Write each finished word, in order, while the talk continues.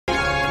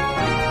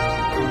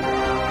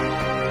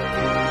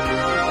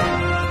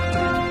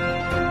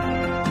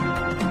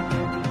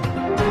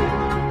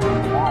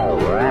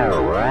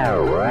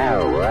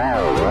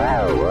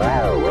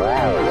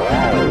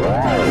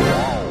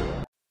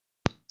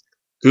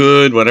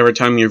Good, whatever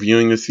time you're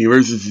viewing this,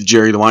 viewers, this is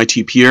Jerry the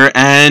YT here,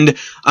 and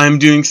I'm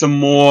doing some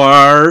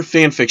more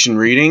fanfiction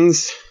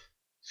readings.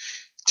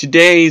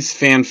 Today's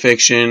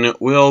fanfiction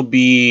will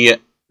be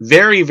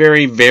very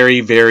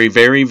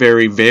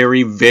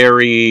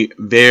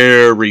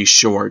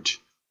short.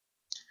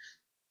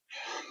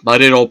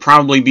 But it'll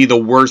probably be the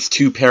worst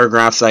 2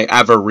 paragraphs I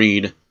ever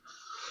read.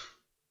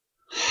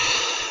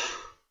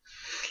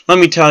 Let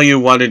me tell you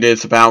what it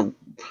is about,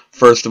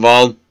 first of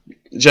all.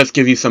 Just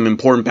give you some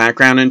important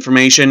background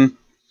information.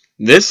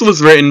 This was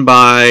written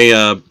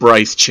by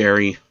Bryce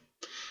Cherry.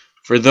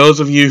 For those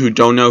of you who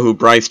don't know who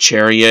Bryce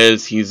Cherry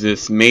is, he's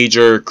this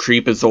major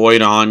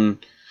creepazoid on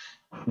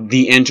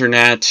the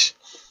internet,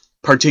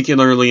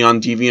 particularly on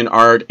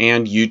DeviantArt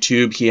and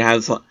YouTube. He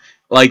has,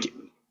 like,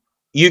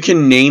 you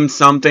can name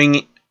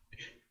something.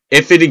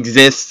 If it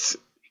exists,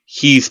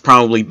 he's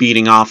probably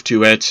beating off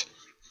to it.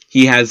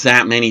 He has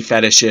that many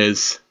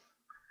fetishes.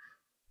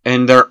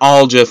 And they're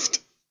all just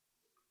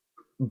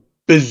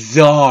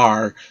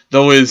bizarre,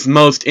 though his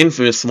most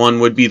infamous one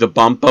would be the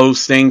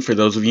bumpos thing. For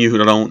those of you who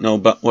don't know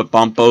what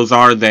bumpos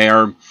are, they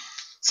are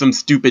some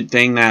stupid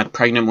thing that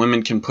pregnant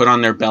women can put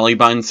on their belly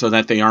button so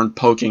that they aren't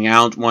poking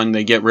out when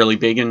they get really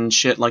big and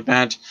shit like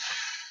that.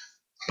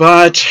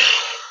 But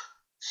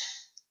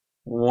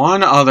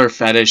one other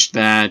fetish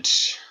that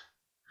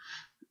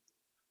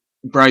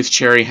Bryce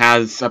Cherry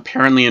has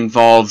apparently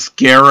involves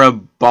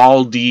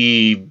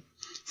Garibaldi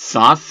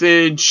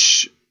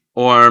sausage,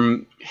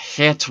 or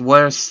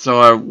Hitwurst,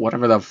 or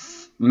whatever the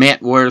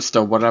Metwurst,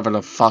 or whatever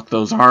the fuck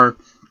those are.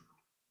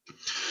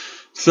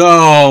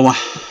 So,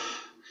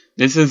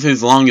 this is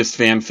his longest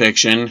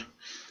fanfiction,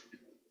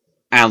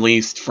 at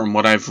least from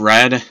what I've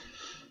read.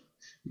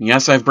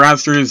 Yes, I've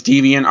browsed through his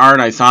DeviantArt.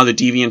 I saw the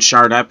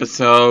DeviantShard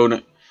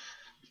episode.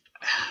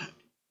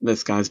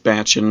 This guy's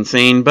batshit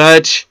insane,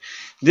 but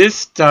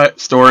this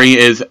story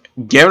is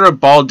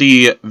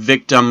Garibaldi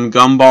victim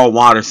Gumball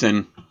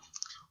Waterson.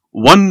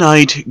 One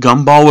night,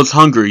 Gumball was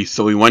hungry,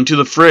 so he went to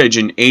the fridge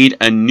and ate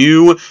a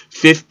new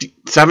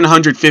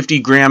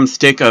 750-gram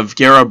stick of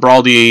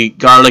Garibaldi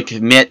garlic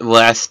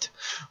Midwest,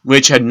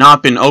 which had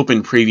not been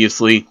opened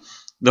previously.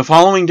 The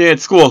following day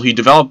at school, he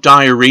developed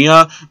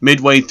diarrhea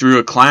midway through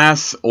a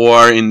class,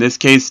 or in this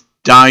case,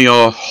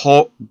 diarrhea.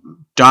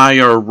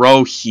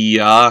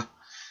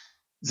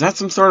 Is that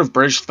some sort of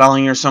British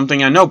spelling or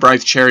something? I know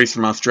Bryce Cherry's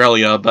from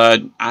Australia,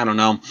 but I don't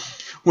know.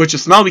 Which the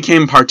smell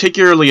became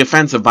particularly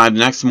offensive by the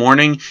next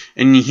morning,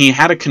 and he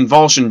had a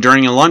convulsion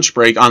during a lunch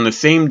break. On the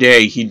same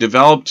day, he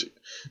developed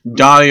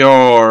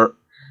diarrhea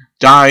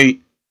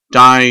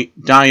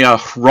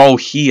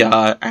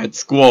at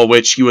school,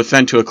 which he was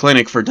sent to a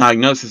clinic for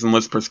diagnosis and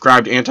was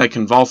prescribed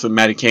anticonvulsant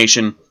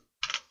medication.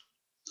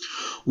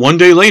 One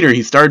day later,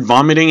 he started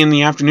vomiting in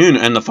the afternoon,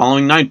 and the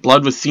following night,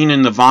 blood was seen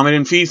in the vomit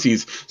and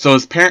feces. So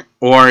his parent,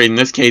 or in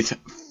this case,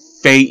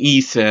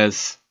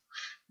 feces.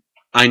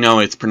 I know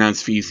it's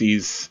pronounced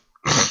feces,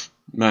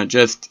 but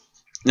just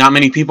not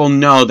many people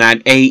know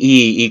that AE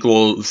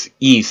equals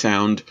E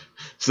sound.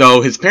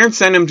 So his parents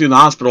sent him to the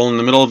hospital in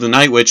the middle of the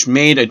night, which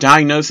made a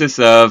diagnosis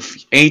of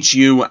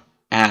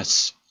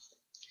HUS.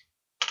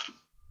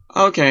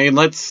 Okay,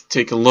 let's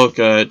take a look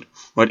at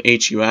what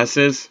HUS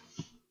is.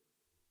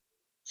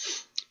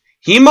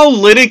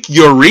 Hemolytic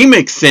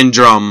uremic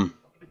syndrome,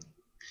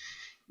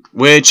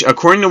 which,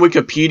 according to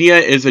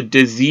Wikipedia, is a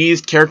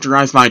disease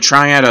characterized by a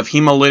triad of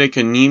hemolytic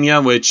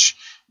anemia, which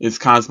is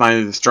caused by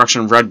the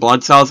destruction of red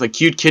blood cells,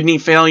 acute kidney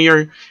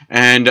failure,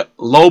 and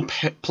low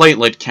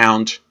platelet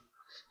count.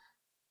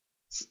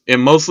 It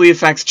mostly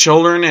affects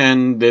children,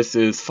 and this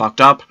is fucked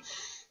up.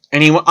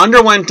 And he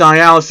underwent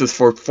dialysis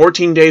for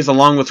 14 days,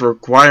 along with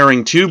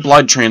requiring 2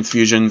 blood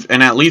transfusions,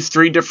 and at least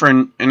 3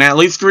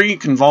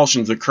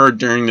 convulsions occurred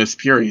during this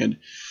period.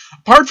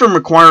 Apart from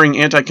requiring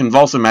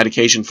anticonvulsant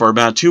medication for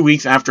about 2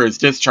 weeks after his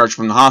discharge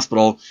from the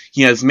hospital,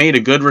 he has made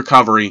a good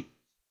recovery.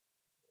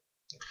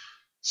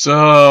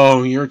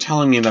 So, you're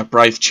telling me that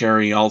Bryce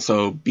Cherry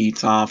also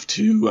beats off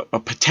to a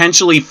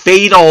potentially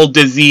fatal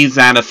disease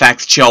that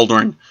affects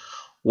children.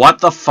 What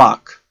the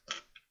fuck?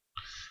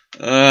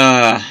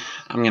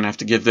 I'm gonna have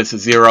to give this a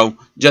 0.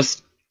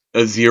 Just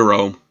a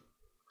 0.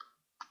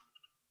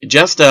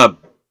 Just a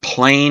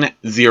plain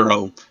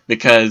 0.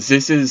 Because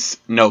this is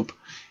nope.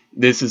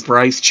 This is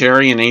Bryce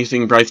Cherry, and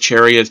anything Bryce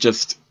Cherry is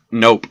just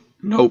nope,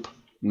 nope,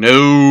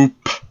 nope.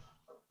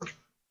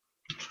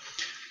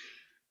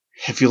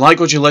 If you like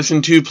what you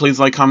listen to, please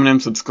like, comment,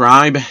 and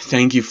subscribe.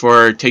 Thank you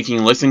for taking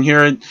a listen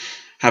here.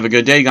 Have a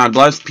good day. God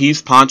bless.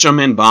 Peace,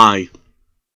 Pancham, and bye.